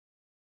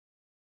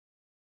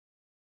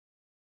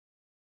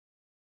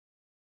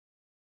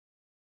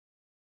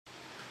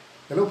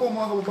Hello po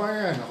mga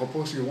kababayan, ako po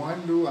si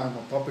Wanlu, I'm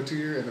a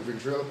puppeteer and a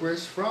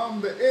ventriloquist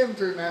from the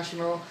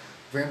International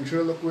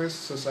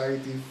Ventriloquist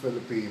Society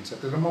Philippines.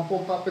 At ito naman po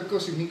ang puppet ko,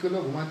 si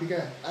Nicolo. Bumati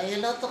ka. Ay,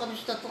 hello to,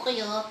 kamusta po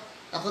kayo?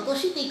 Ako po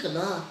si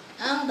Nicolo,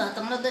 ang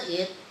batang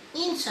mabait,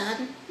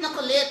 minsan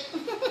nakulit.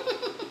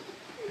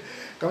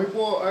 Kami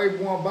po ay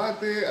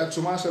bumabate at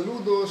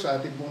sumasaludo sa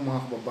ating pong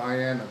mga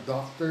kababayan na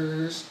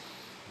doctors,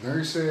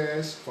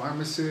 nurses,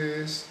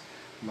 pharmacists,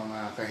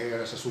 mga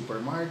kahera sa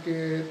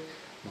supermarket,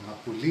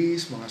 mga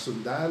pulis, mga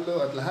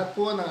sundalo, at lahat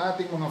po ng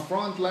ating mga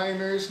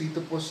frontliners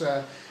dito po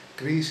sa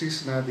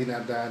krisis na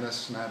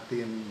dinadanas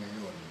natin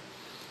ngayon.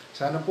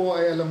 Sana po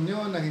ay alam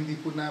nyo na hindi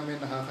po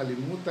namin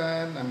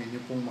nakakalimutan ang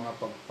inyo pong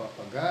mga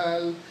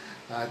pagpapagal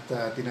at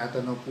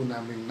tinatanaw po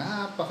namin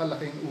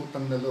napakalaking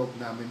utang na loob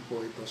namin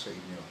po ito sa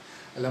inyo.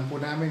 Alam po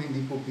namin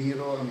hindi po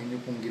biro ang inyo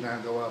pong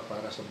ginagawa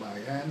para sa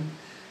bayan.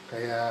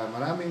 Kaya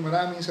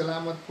maraming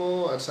salamat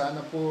po at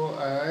sana po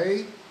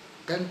ay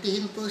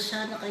Gantihin po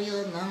sana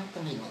kayo ng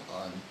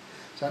Panginoon.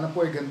 Sana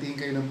po ay gantihin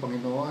kayo ng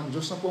Panginoon.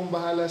 Diyos na po ang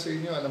bahala sa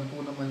inyo. Alam po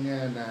naman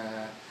niya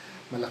na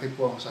malaki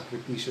po ang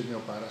sakripisyo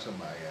niyo para sa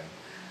bayan.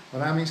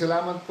 Maraming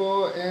salamat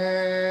po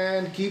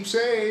and keep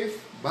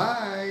safe.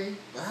 Bye!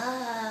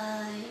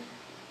 Bye!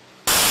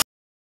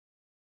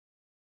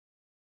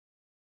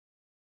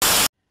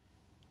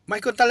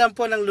 May kunta lang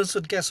po ng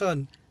Lungsod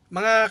Quezon.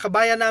 Mga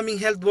kabayan naming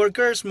health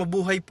workers,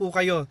 mabuhay po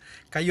kayo.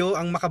 Kayo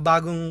ang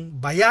makabagong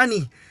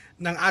bayani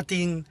ng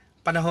ating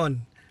panahon.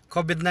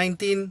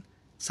 COVID-19,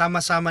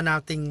 sama-sama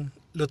nating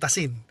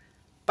lutasin.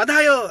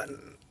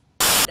 Padayon!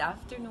 Good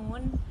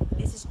afternoon.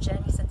 This is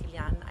Jenny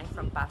Santillan. I'm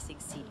from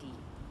Pasig City.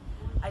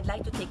 I'd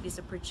like to take this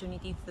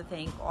opportunity to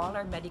thank all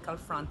our medical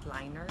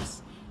frontliners.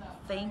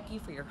 Thank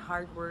you for your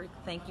hard work.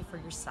 Thank you for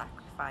your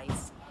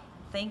sacrifice.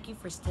 Thank you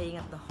for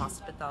staying at the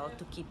hospital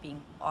to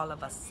keeping all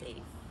of us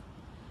safe.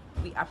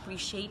 We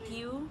appreciate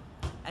you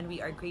and we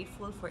are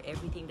grateful for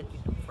everything that you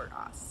do for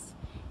us.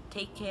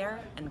 Take care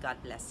and God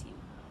bless you.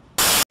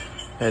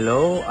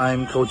 Hello,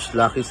 I'm Coach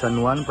Lucky San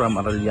Juan from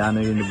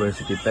Arellano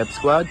University Pep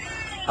Squad.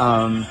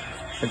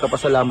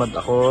 Nagpapasalamat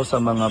ako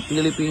sa mga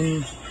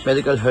Philippine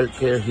medical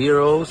healthcare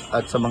heroes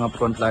at sa mga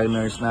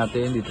frontliners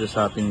natin dito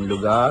sa ating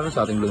lugar,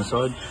 sa ating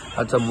lungsod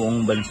at sa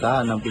buong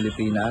bansa ng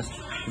Pilipinas.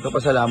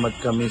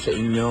 Nagpapasalamat kami sa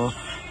inyo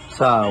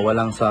sa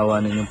walang sawa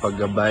ninyong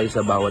paggabay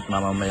sa bawat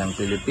mamamayang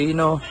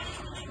Pilipino.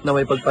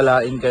 Naway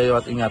pagpalain kayo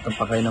at ingatan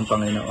pa kayo ng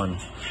Panginoon.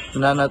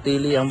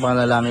 Nananatili ang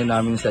panalangin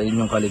namin sa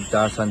inyong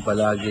kaligtasan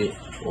palagi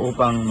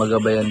upang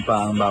magabayan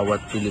pa ang bawat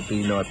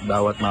Pilipino at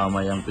bawat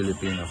mamamayang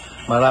Pilipino.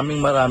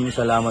 Maraming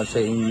salamat sa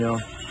inyo,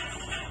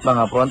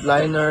 mga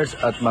frontliners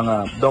at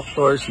mga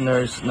doctors,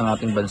 nurse ng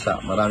ating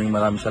bansa. Maraming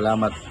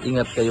salamat.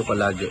 Ingat kayo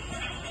palagi.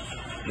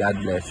 God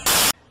bless.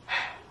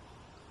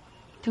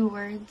 2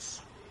 words.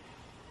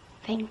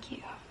 Thank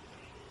you.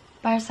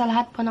 Para sa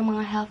lahat po ng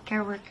mga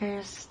healthcare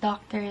workers,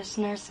 doctors,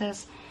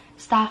 nurses,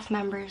 staff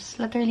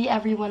members, literally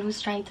everyone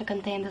who's trying to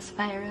contain this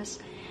virus,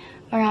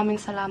 maraming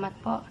salamat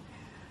po.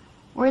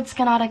 Words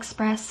cannot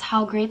express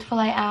how grateful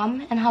I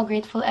am and how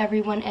grateful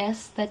everyone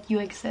is that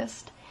you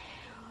exist.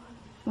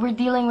 We're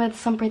dealing with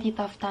some pretty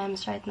tough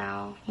times right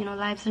now. You know,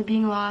 lives are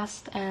being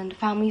lost and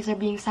families are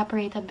being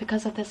separated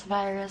because of this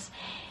virus.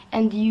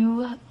 And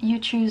you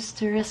choose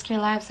to risk your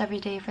lives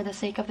every day for the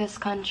sake of this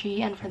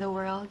country and for the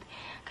world.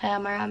 Kaya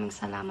maraming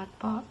salamat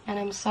po. And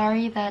I'm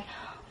sorry that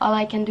all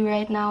I can do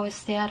right now is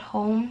stay at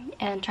home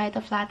and try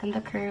to flatten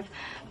the curve.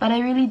 But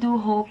I really do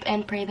hope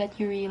and pray that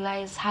you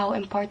realize how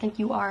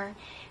important you are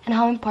and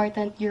how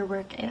important your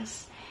work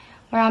is.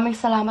 Maraming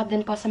salamat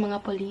din po sa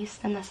mga police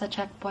na nasa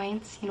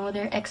checkpoints. You know,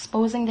 they're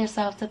exposing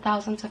themselves to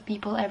thousands of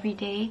people every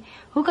day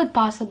who could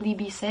possibly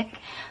be sick.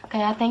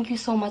 Kaya thank you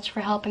so much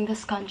for helping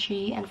this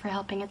country and for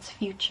helping its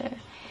future.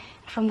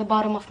 From the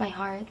bottom of my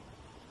heart,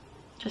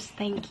 just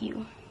thank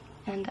you.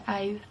 And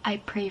I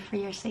pray for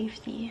your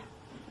safety.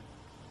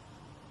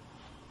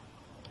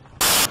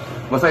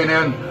 Basta yun na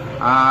yun.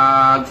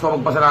 Gusto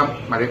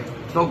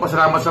ko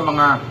magpasalamat sa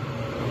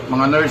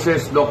mga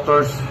nurses,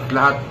 doctors,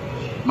 lahat,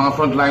 mga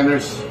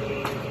frontliners.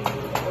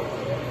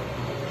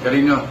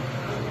 Galing nyo.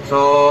 So,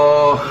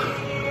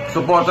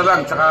 suporta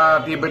lang,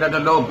 tsaka tibay na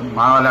ng loob.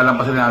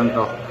 Makakalampasan namin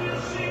to.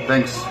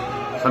 Thanks.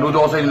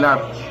 Saludo ko sa inyo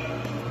lahat.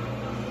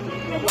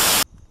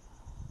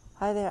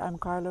 Hi there, I'm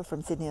Carlo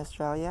from Sydney,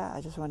 Australia.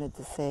 I just wanted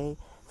to say,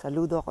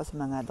 saludo ako sa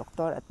mga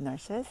doktor at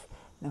nurses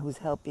na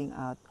who's helping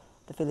out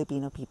the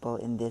Filipino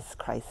people in this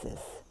crisis.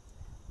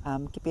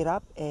 Keep it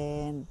up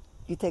and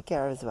you take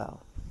care as well.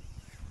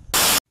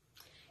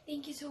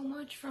 Thank you so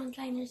much,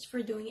 Frontliners,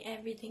 for doing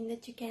everything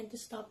that you can to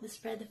stop the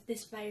spread of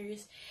this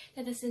virus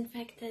that has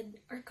infected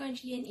our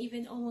country and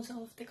even almost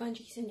all of the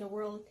countries in the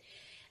world.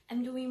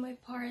 I'm doing my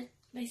part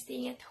by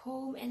staying at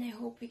home and I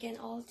hope we can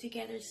all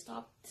together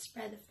stop the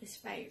spread of this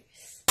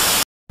virus.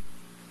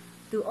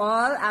 To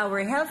all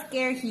our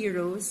healthcare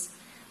heroes,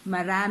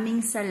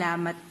 maraming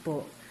salamat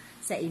po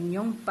sa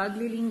inyong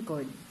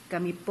paglilingkod.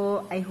 Kami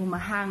po ay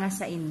humahanga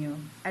sa inyo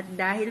at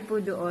dahil po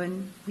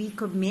doon, we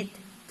commit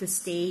to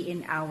stay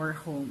in our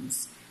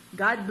homes.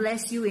 God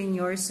bless you in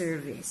your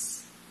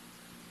service.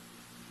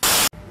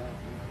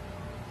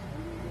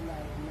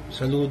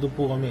 Saludo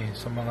po kami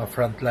sa mga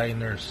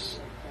frontliners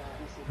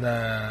na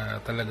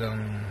talagang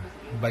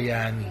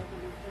bayani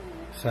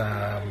sa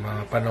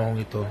mga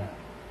panahong ito.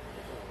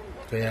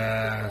 Kaya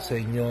sa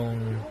inyong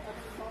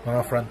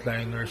mga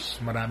frontliners,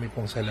 marami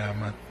pong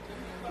salamat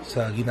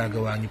sa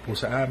ginagawa niyo po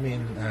sa amin,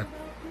 at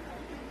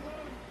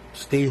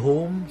stay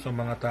home sa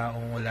mga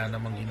taong wala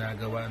namang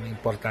ginagawa na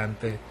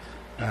importante,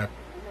 at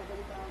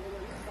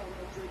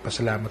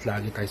pasalamat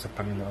lagi tayo sa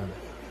Panginoon.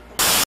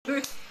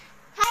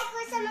 Hi po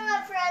sa mga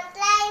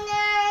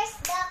frontliners,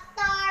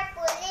 doktor,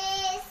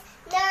 pulis,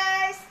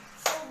 nurse,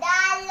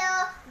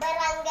 sundalo,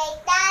 barangay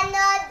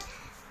tanod,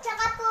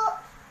 tsaka po,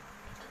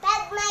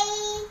 pag may,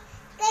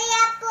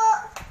 kaya po,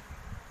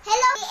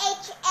 hello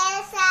PHL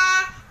sa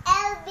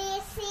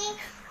LBC.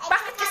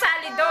 Bakit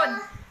kasali doon?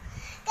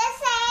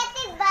 Kasi,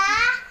 diba,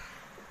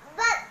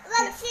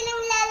 wag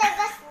silang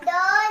lalabas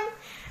doon,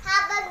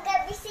 habang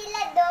gabi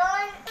sila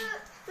doon.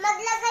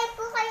 Maglagay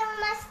po kayong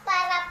mask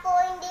para po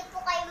hindi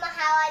po kayo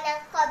mahawa ng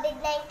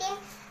COVID-19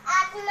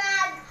 at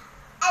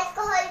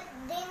mag-alcohol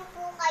din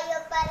po kayo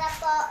para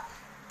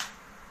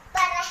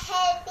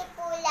healthy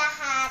po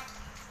lahat.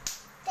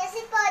 Kasi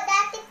po,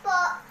 dati po,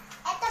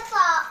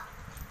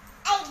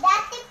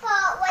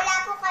 wala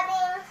po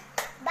kaming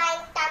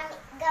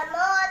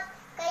gamot.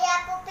 Kaya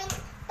po,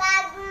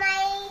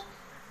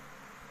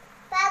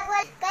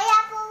 kaya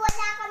po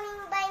wala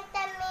kaming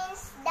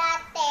vitamins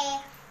dati.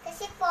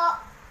 Kasi po,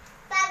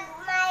 pag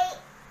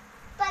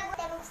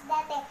vitamins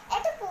dati,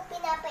 ito po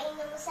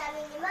pinapainom sa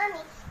amin ni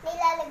Mami.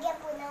 Nilalagyan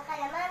po ng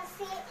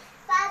kalamansi.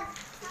 Pag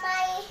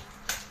may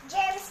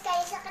germs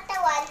kayo sa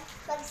katawan,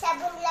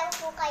 magsabon lang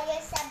po kayo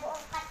sa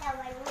buong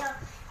katawan nyo.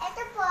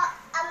 Ito po,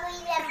 amoy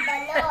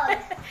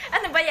lambanog.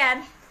 Ano ba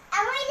yan?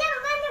 Amoy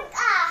lambanog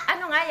ah!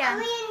 Ano nga yan?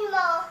 Amoyin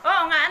mo.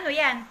 Oo nga, ano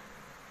yan?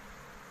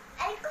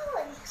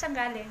 Alcohol. Saan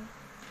galing?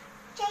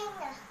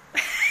 China.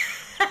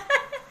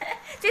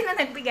 Sino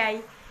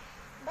nagbigay?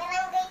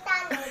 Barangay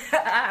tanod.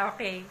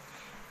 Okay.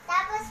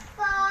 Tapos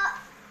po,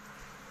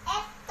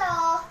 eto,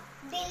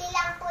 bili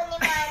lang po ni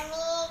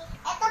Mami.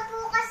 Eto po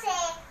kasi,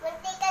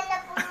 muntikan na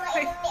po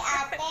mainom ni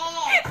ate.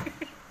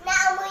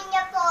 Naamoy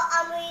niya po,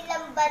 amoy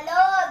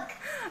lambanog.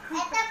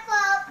 Eto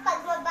po, pag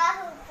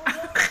mabaho po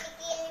yung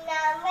kilikili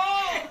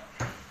namin.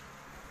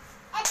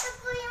 Eto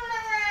po yung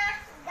mga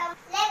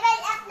level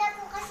up na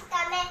po kasi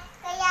kami.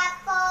 Kaya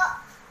po,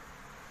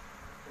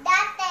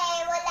 dati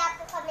wala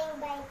po kaming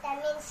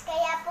vitamins.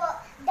 Kaya po,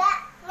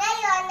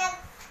 ngayon,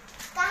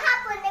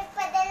 kahapon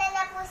nagpadala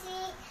na po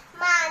si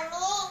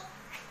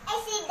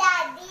si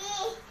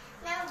Daddy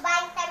ng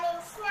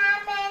vitamins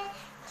namin,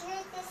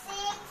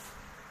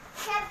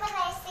 36. Siyempre,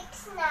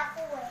 6 na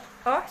ako eh.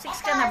 Oh,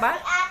 6 ka na ba?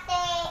 Si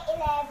ate,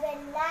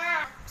 11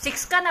 na.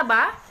 6 ka na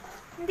ba?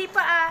 Hindi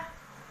pa ah.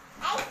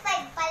 Ay,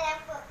 5 pa lang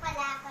po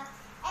pala ako.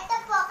 Ito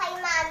po kay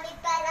Mami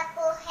para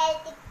po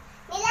healthy.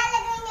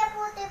 Nilalagay niya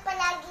po ito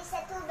palagi sa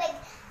tubig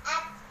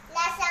at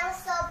lasang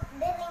soft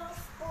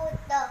drinks po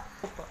ito.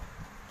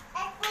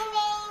 At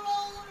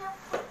ninainom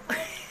po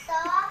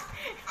ito.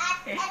 At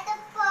ito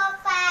po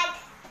pag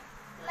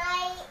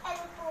may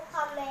ano po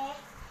kami.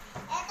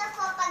 Ito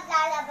po pag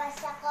lalabas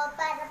ako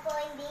para po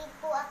hindi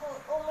po ako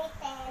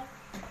umitim.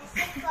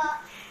 Kasi po,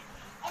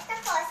 ito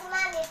po si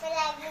Mami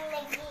palaging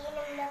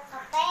nagiinom ng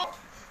kape.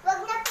 Wag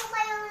na po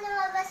kayong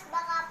lumabas,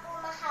 baka po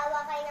mahawa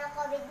kayo ng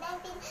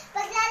COVID-19.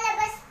 Pag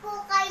lalabas po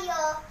kayo,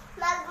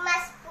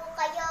 mag-mask po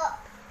kayo.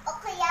 O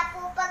kaya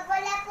po, pag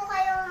wala po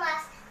kayong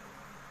mask,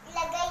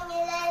 ilagay nyo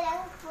na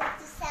lang po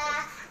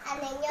sa,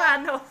 nyo,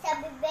 Paano? sa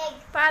bibig.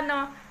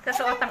 Paano? Sa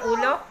suot ng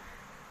ulo?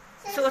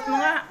 Suot mo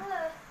nga.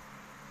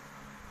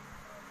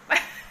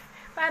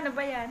 Paano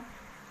ba yan?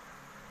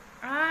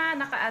 Ah,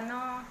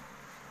 nakaano.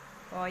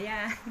 O,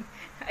 yan.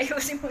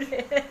 Ayusin mo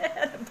ulit.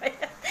 Ano ba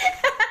yan?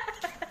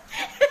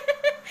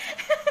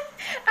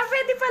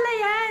 Pwede pala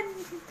yan.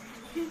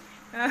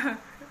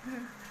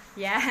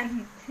 Yan.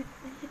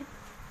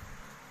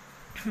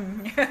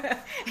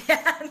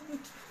 Yan.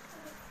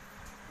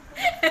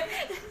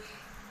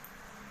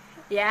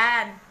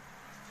 Yan.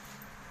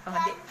 Oh,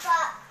 Yan po.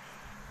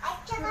 At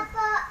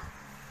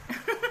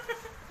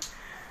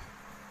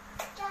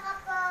saka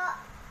po,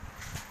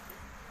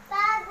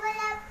 pag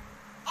wala,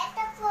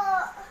 eto po,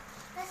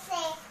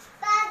 kasi,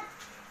 pag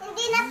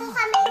hindi na po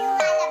kami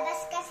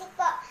lumalabas kasi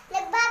po,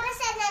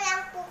 nagbabasa na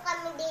lang po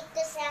kami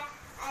dito sa,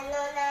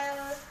 ng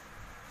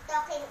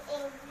talking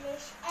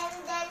English. And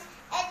then,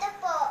 eto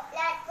po,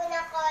 lahat po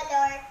ng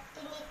color,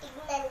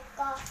 tinitignan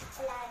ko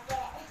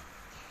lagi.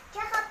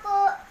 Tsaka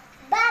po,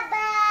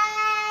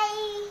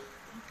 bye-bye!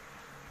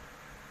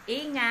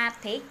 Ingat,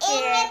 take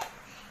care.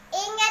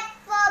 Ingat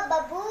po,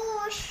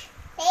 babush.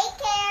 Take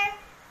care.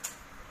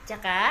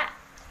 Tsaka,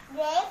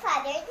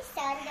 Grandfather, the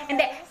Son, the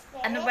hindi, Holy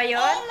Spirit. ano ba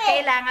yun? Amen.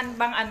 Kailangan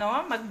bang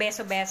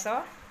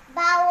magbeso-beso?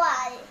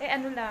 Bawal.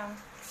 Ano lang?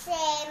 Kasi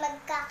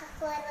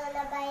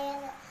magkakakorona ba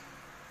yan?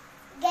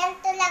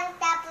 Ganito lang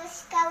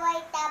tapos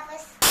kaway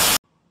tapos...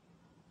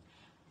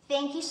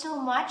 Thank you so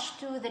much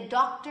to the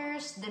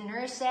doctors, the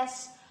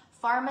nurses,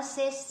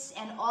 pharmacists,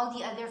 and all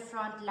the other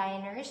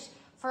frontliners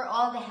for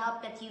all the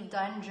help that you've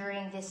done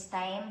during this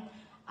time.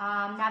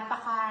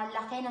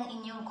 Napakalaki ng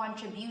inyong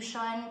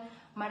contribution,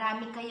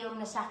 marami kayong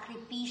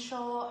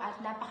nasakripisyo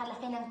at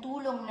napakalaki ng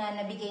tulong na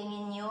nabigay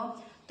ninyo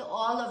to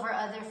all of our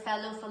other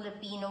fellow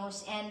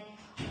Filipinos, and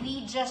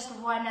we just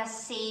wanna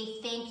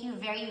say thank you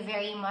very,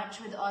 very much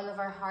with all of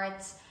our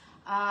hearts.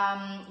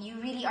 You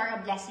really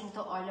are a blessing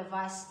to all of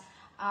us.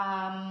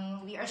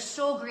 We are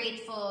so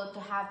grateful to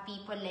have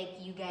people like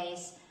you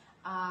guys.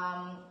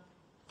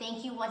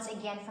 Thank you once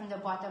again from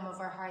the bottom of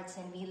our hearts,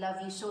 and we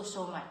love you so,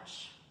 so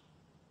much.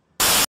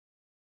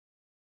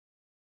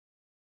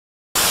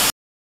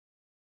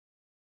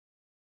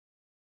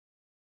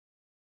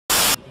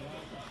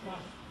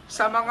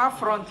 Sa mga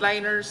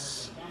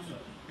frontliners,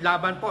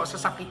 laban po sa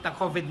sakit ng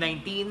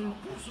COVID-19,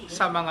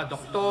 sa mga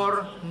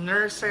doktor,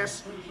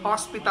 nurses,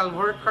 hospital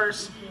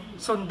workers,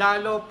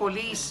 sundalo,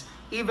 police,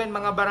 even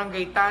mga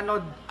barangay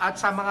tanod, at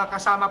sa mga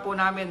kasama po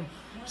namin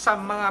sa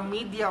mga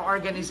media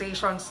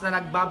organizations na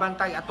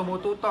nagbabantay at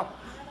tumututok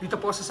dito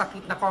po sa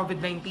sakit na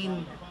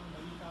COVID-19.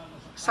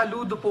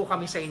 Saludo po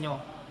kami sa inyo.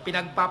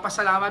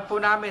 Pinagpapasalamat po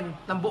namin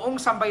ng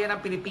buong sambayan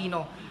ng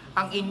Pilipino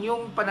ang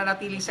inyong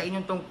pananatili sa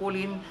inyong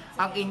tungkulin,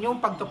 ang inyong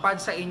pagtupad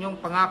sa inyong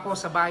pangako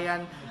sa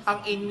bayan,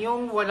 ang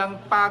inyong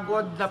walang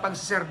pagod na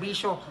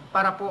pagsiservisyo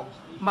para po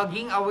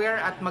maging aware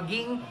at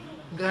maging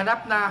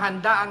ganap na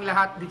handa ang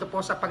lahat dito po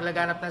sa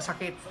paglaganap ng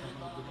sakit.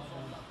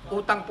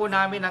 Utang po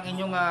namin ang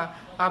inyong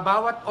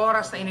bawat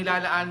oras na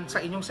inilalaan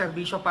sa inyong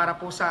serbisyo para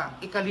po sa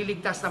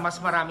ikaliligtas na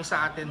mas marami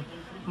sa atin.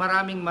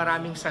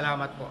 Maraming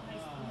salamat po.